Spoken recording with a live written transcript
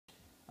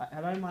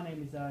Hello, my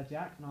name is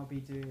Jack, and I'll be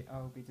doing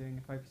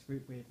a focus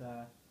group with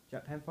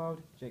Jack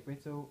Penfold, Jake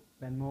Whittle,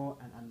 Ben Moore,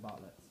 and Anne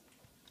Bartlett.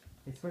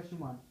 It's question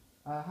one.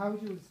 How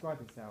would you all describe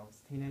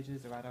yourselves?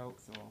 Teenagers or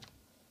adults or?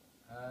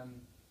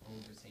 All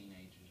the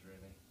teenagers,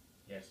 really.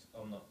 Yes,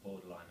 on the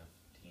borderline of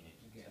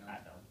teenagers to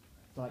adult.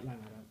 So like young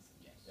adults.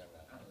 Yes, young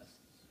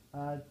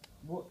adolescents.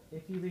 What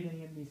if you read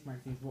any news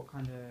magazines? What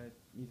kind of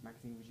news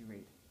magazine would you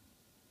read?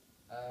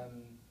 A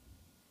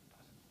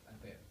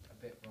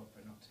bit rock,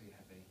 but not too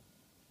heavy.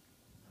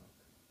 Rock.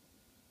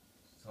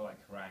 So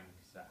like Kerrang,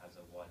 because that has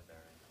a wide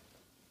variety.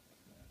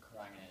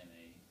 Kerrang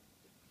Enemy.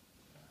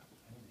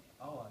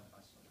 Oh,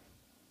 I saw that.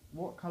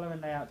 What colour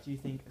and layout do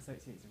you think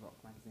associates a rock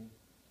magazine?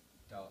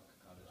 Dark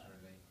colours,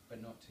 really,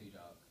 but not too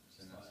dark.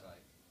 So that's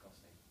like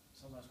gothic.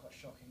 Sometimes quite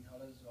shocking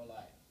colours, or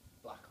like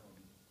black on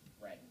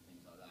red and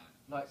things like that.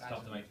 Like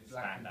Stuff to make it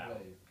black stand and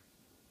out. blue.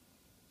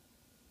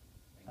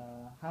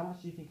 How much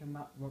do you think a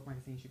rock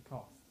magazine should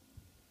cost?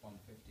 £1.50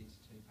 to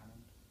 £2.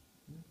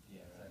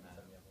 Yeah, Same right,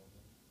 as every other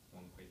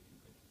one. £1, £2.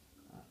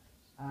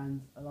 And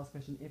a last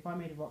question: if I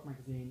made a rock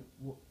magazine,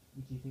 what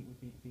would you think would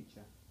be the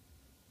feature?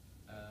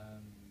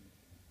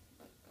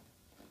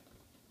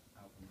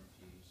 Album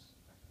reviews,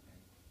 back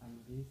again. And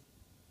reviews?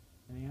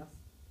 Anything else?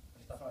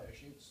 Photo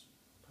shoots,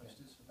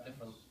 posters for bands.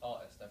 Different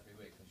artist every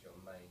week as your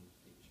main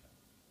feature.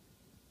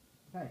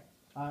 Okay.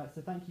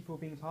 So thank you for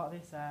being a part of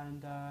this,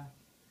 and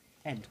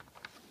end.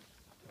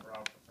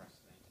 Rob.